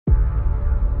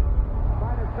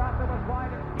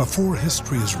Before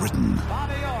history is written,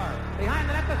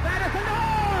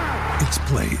 it's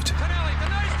played.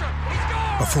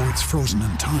 Before it's frozen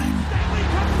in time,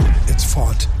 it's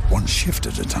fought one shift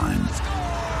at a time.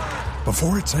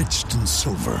 Before it's etched in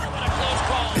silver,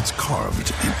 it's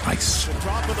carved in ice.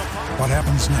 What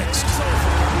happens next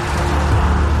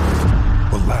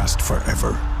will last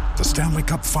forever. The Stanley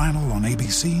Cup Final on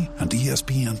ABC and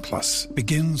ESPN Plus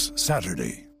begins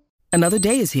Saturday. Another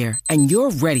day is here, and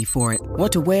you're ready for it.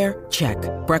 What to wear? Check.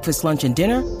 Breakfast, lunch, and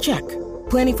dinner? Check.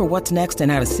 Planning for what's next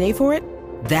and how to save for it?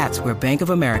 That's where Bank of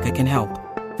America can help.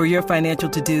 For your financial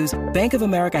to-dos, Bank of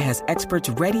America has experts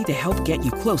ready to help get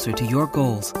you closer to your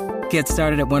goals. Get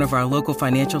started at one of our local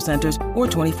financial centers or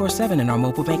 24/7 in our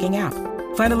mobile banking app.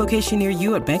 Find a location near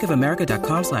you at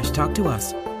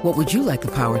bankofamerica.com/talktous. What would you like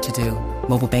the power to do?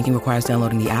 Mobile banking requires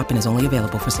downloading the app and is only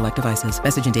available for select devices.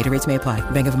 Message and data rates may apply.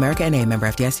 Bank of America N.A., member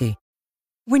FDIC.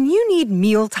 When you need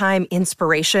mealtime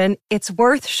inspiration, it's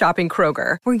worth shopping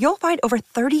Kroger, where you'll find over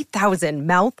 30,000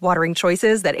 mouth-watering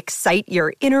choices that excite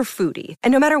your inner foodie.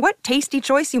 And no matter what tasty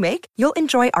choice you make, you'll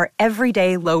enjoy our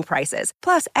everyday low prices,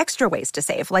 plus extra ways to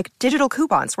save, like digital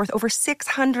coupons worth over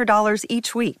 $600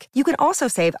 each week. You can also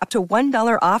save up to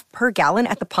 $1 off per gallon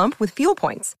at the pump with fuel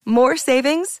points. More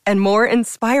savings and more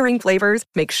inspiring flavors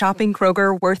make shopping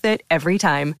Kroger worth it every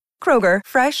time. Kroger,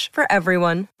 fresh for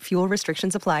everyone. Fuel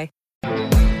restrictions apply.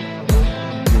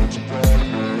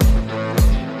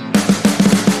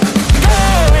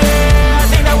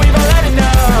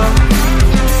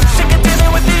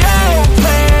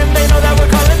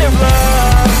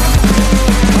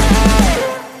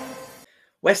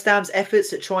 West Ham's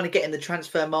efforts at trying to get in the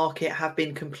transfer market have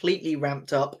been completely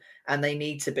ramped up, and they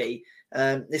need to be.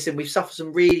 Listen, we've suffered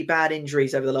some really bad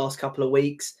injuries over the last couple of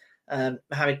weeks.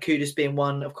 Mohamed Kudus being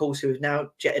one, of course, who has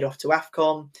now jetted off to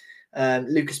AFCON.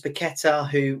 Lucas Paqueta,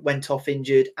 who went off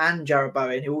injured, and Jarrod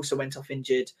Bowen, who also went off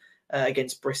injured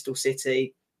against Bristol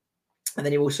City. And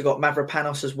then you also got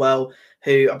Mavropanos as well,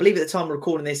 who I believe at the time of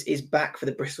recording this is back for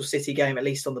the Bristol City game, at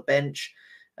least on the bench.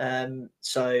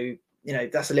 So, you know,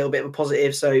 that's a little bit of a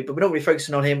positive. So, but we're not really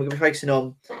focusing on him. We're going to be focusing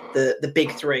on the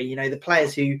big three, you know, the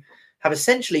players who have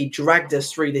essentially dragged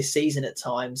us through this season at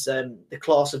times. The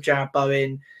class of Jarrod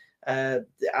Bowen, the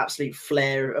absolute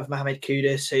flair of Mohamed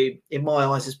Kudus, who in my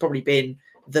eyes has probably been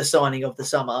the signing of the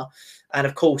summer. And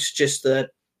of course, just the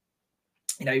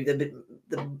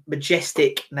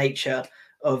majestic nature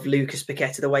of Lucas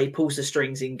Paqueta, the way he pulls the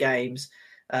strings in games,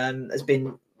 has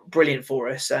been brilliant for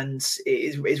us. And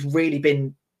it's really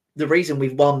been the reason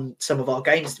we've won some of our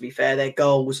games, to be fair. Their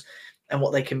goals and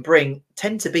what they can bring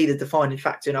tend to be the defining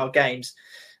factor in our games.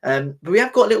 But we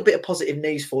have got a little bit of positive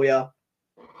news for you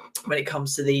when it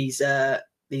comes to these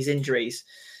injuries.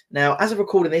 Now, as of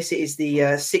recording this, it is the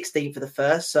 16th of the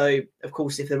 1st. So, of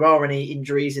course, if there are any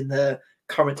injuries in the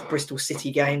current Bristol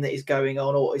City game that is going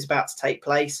on or is about to take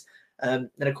place, then,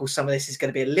 of course, some of this is going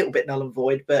to be a little bit null and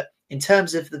void. But in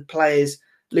terms of the players,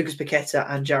 Lucas Paqueta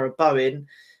and Jarrod Bowen,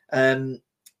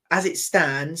 as it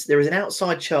stands, there is an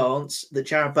outside chance that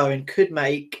Jarrod Bowen could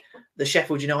make the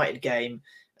Sheffield United game,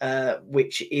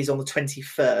 which is on the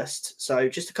 21st. So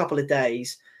just a couple of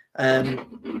days.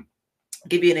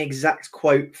 Give you an exact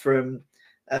quote from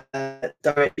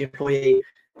direct employee.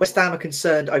 West Ham are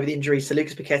concerned over the injuries to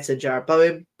Lucas Paqueta and Jarrod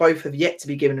Bowen. Both have yet to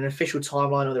be given an official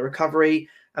timeline on the recovery,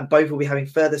 and both will be having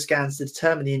further scans to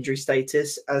determine the injury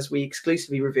status, as we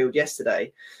exclusively revealed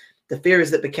yesterday. The fear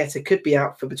is that Paqueta could be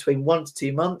out for between 1 to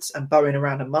 2 months and Bowen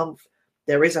around a month.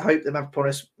 There is a hope that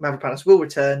Mavropanos will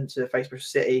return to face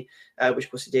Bristol City, which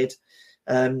of course he did.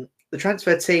 The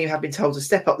transfer team have been told to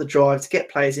step up the drive to get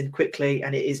players in quickly,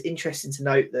 and it is interesting to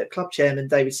note that club chairman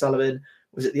David Sullivan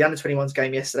was at the under-21s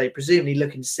game yesterday, presumably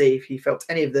looking to see if he felt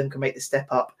any of them could make the step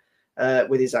up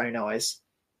with his own eyes.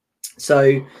 So,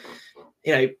 you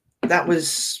know, that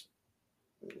was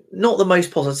not the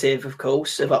most positive, of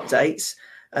course, of updates.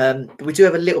 But we do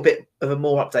have a little bit of a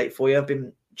more update for you. I've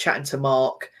been chatting to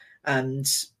Mark, and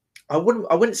I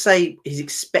wouldn't say he's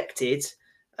expected,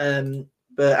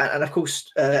 but of course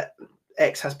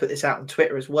X has put this out on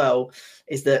Twitter as well,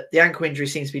 is that the ankle injury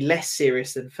seems to be less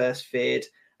serious than first feared,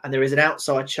 and there is an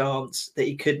outside chance that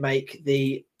he could make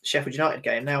the Sheffield United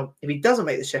game. Now, if he doesn't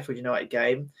make the Sheffield United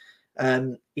game,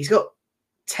 he's got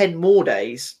 10 more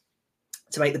days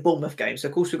to make the Bournemouth game. So,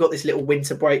 of course, we've got this little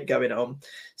winter break going on.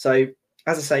 So,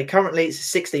 as I say, currently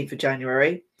it's the 16th of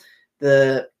January.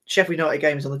 The Sheffield United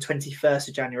game is on the 21st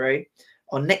of January.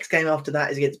 Our next game after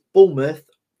that is against Bournemouth,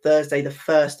 Thursday, the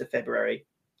 1st of February.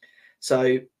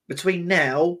 So between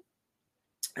now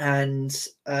and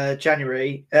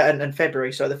January and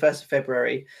February, so the 1st of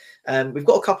February, we've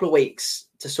got a couple of weeks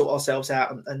to sort ourselves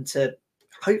out and to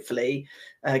hopefully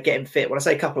get him fit. When I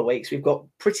say a couple of weeks, we've got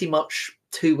pretty much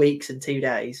 2 weeks and 2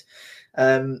 days.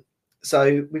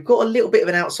 So we've got a little bit of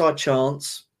an outside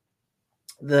chance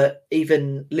that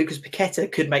even Lucas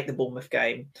Paqueta could make the Bournemouth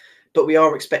game, but we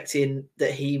are expecting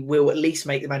that he will at least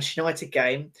make the Manchester United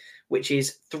game, which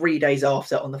is 3 days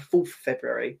after, on the 4th of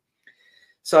February.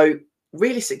 So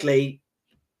realistically,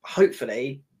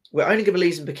 hopefully, we're only going to be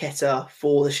losing Paqueta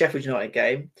for the Sheffield United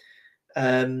game,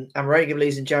 and we're only going to be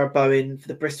losing Jarrod Bowen for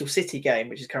the Bristol City game,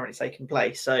 which is currently taking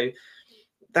place. So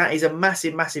that is a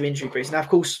massive, massive injury boost. Now, of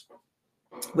course,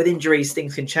 with injuries,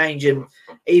 things can change, and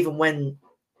even when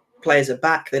players are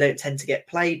back, they don't tend to get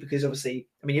played because, obviously,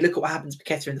 I mean, you look at what happened to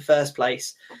Paqueta in the first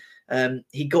place.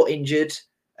 He got injured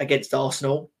against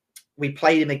Arsenal. We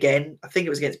played him again. I think it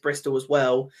was against Bristol as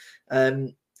well.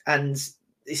 And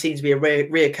it seems to be a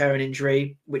reoccurring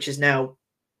injury, which has now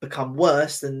become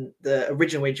worse than the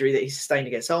original injury that he sustained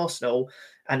against Arsenal,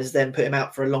 and has then put him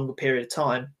out for a longer period of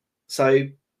time. So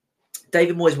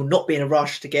David Moyes will not be in a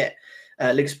rush to get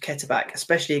Lucas Paqueta back,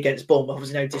 especially against Bournemouth.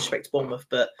 Obviously, no disrespect to Bournemouth,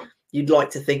 but you'd like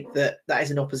to think that that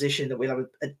is an opposition that we'll have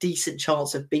a decent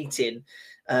chance of beating,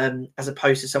 as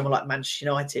opposed to someone like Manchester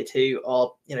United, who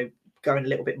are, going a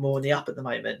little bit more in the up at the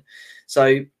moment.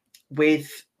 So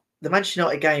with the Manchester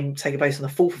United game taking place on the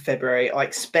 4th of February, I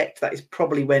expect that is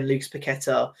probably when Lucas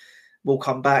Paqueta will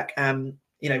come back.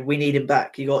 We need him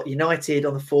back. You got United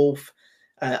on the 4th,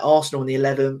 Arsenal on the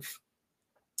 11th,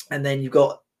 and then you've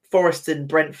got Forest and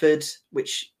Brentford,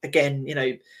 which again,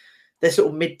 they're sort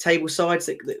of mid-table sides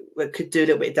that could do a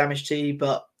little bit of damage to you.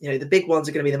 But, the big ones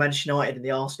are going to be the Manchester United and the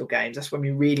Arsenal games. That's when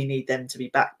we really need them to be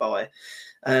back by.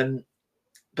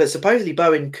 But supposedly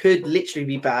Bowen could literally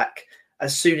be back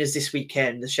as soon as this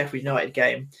weekend, the Sheffield United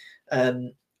game.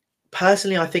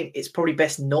 Personally, I think it's probably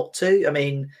best not to. I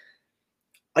mean,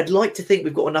 I'd like to think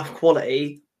we've got enough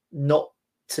quality not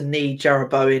to need Jarrod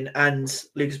Bowen and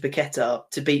Lucas Paqueta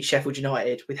to beat Sheffield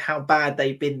United with how bad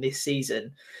they've been this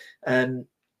season.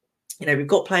 We've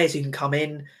got players who can come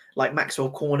in like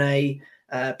Maxwell Cornet,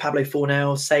 Pablo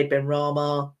Fornal, Said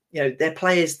Benrahma. They're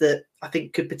players that I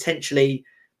think could potentially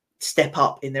step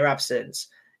up in their absence.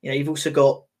 You've also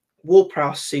got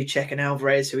Ward-Prowse, Souček and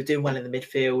Alvarez, who are doing well in the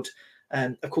midfield.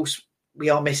 Of course,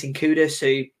 we are missing Kudus,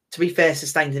 who, to be fair,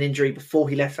 sustained an injury before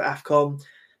he left for AFCON.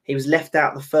 He was left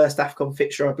out the first AFCON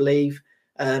fixture, I believe.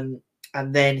 And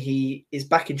then he is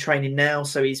back in training now.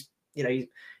 So he's going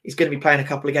to be playing a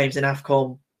couple of games in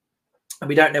AFCON. And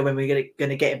we don't know when we're going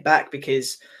to get him back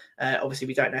because obviously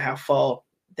we don't know how far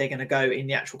they're going to go in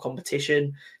the actual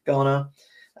competition, Ghana.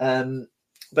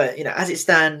 But, as it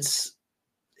stands,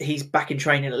 he's back in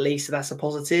training at least, so that's a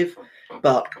positive.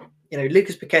 But,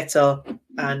 Lucas Paqueta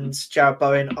and Jarrod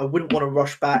Bowen, I wouldn't want to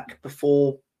rush back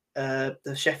before the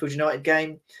Sheffield United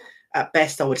game. At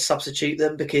best, I would substitute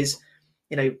them because,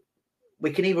 we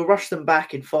can either rush them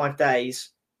back in 5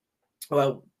 days.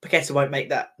 Well, Paqueta won't make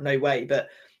that, no way. But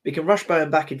we can rush Bowen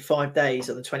back in 5 days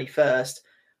on the 21st,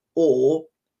 or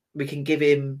we can give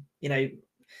him,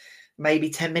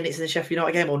 maybe 10 minutes in the Sheffield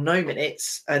United game or no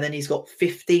minutes, and then he's got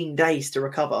 15 days to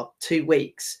recover, 2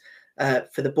 weeks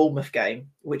for the Bournemouth game,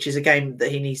 which is a game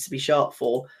that he needs to be sharp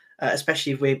for,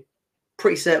 especially if we're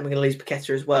pretty certain we're going to lose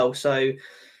Paqueta as well. So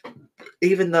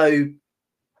even though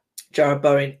Jarrod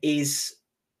Bowen is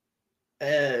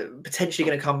potentially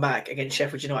going to come back against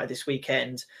Sheffield United this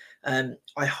weekend,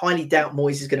 I highly doubt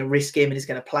Moyes is going to risk him and is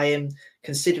going to play him,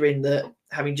 considering that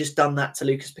having just done that to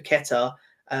Lucas Paqueta,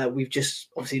 we've just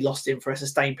obviously lost him for a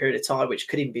sustained period of time, which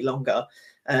could even be longer.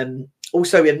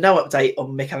 Also, we have no update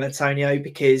on Mikel Antonio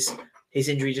because his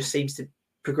injury just seems to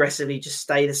progressively just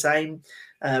stay the same.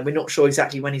 We're not sure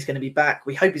exactly when he's going to be back.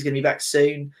 We hope he's going to be back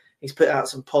soon. He's put out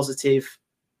some positive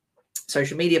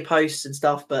social media posts and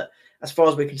stuff, but as far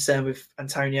as we're concerned with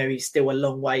Antonio, he's still a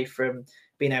long way from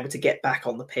being able to get back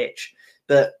on the pitch.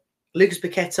 But Lucas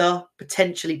Paqueta,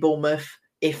 potentially Bournemouth.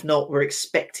 If not, we're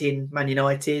expecting Man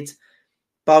United.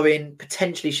 Bowen,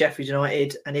 potentially Sheffield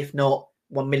United, and if not,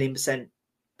 1,000,000%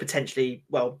 potentially.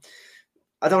 Well,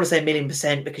 I don't want to say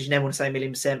 1,000,000% because you never want to say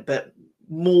 1,000,000%, but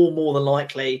more than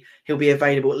likely he'll be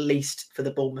available at least for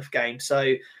the Bournemouth game.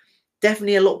 So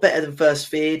definitely a lot better than first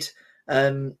feared.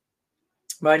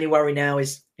 My only worry now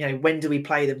is, when do we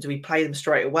play them? Do we play them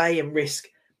straight away and risk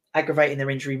aggravating their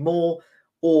injury more,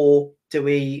 or do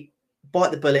we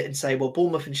bite the bullet and say, well,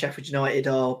 Bournemouth and Sheffield United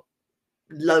are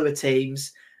lower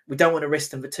teams. We don't want to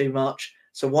risk them for too much.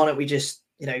 So why don't we just,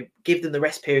 give them the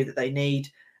rest period that they need?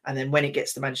 And then when it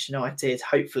gets to Manchester United,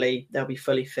 hopefully they'll be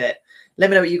fully fit. Let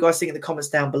me know what you guys think in the comments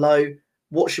down below.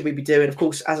 What should we be doing? Of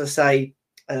course, as I say,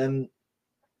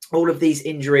 all of these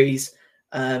injuries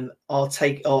are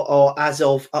as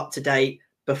of up to date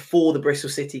before the Bristol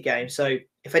City game. So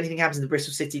if anything happens in the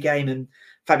Bristol City game and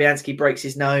Fabianski breaks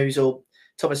his nose or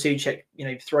Thomas Souček,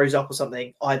 throws up or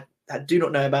something, I do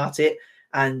not know about it.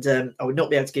 And I would not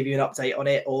be able to give you an update on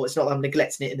it, or it's not that I'm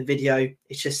neglecting it in the video.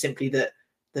 It's just simply that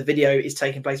the video is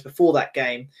taking place before that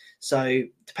game. So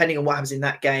depending on what happens in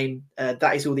that game,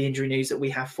 that is all the injury news that we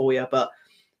have for you. But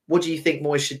what do you think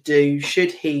Moyes should do?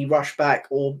 Should he rush back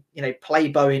or, play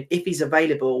Bowen if he's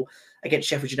available against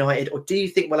Sheffield United? Or do you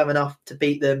think we'll have enough to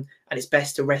beat them and it's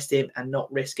best to rest him and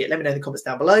not risk it? Let me know in the comments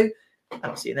down below, and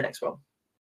I'll see you in the next one.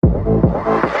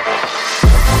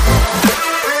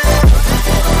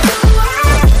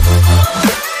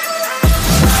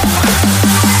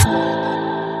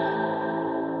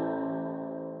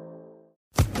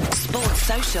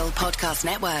 Social Podcast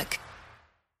Network.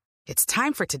 It's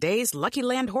time for today's Lucky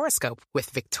Land horoscope with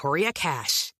Victoria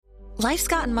Cash. Life's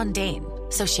gotten mundane,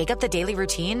 so shake up the daily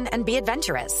routine and be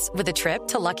adventurous with a trip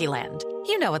to Lucky Land.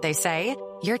 You know what they say,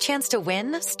 your chance to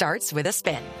win starts with a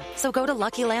spin. So go to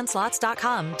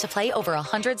LuckyLandSlots.com to play over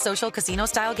 100 social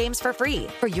casino-style games for free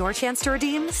for your chance to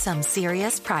redeem some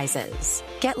serious prizes.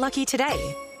 Get lucky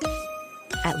today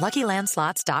at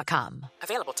LuckyLandSlots.com.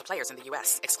 Available to players in the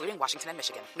U.S., excluding Washington and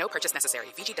Michigan. No purchase necessary.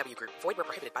 VGW Group. Void where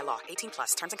prohibited by law.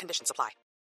 18+. Terms and conditions apply.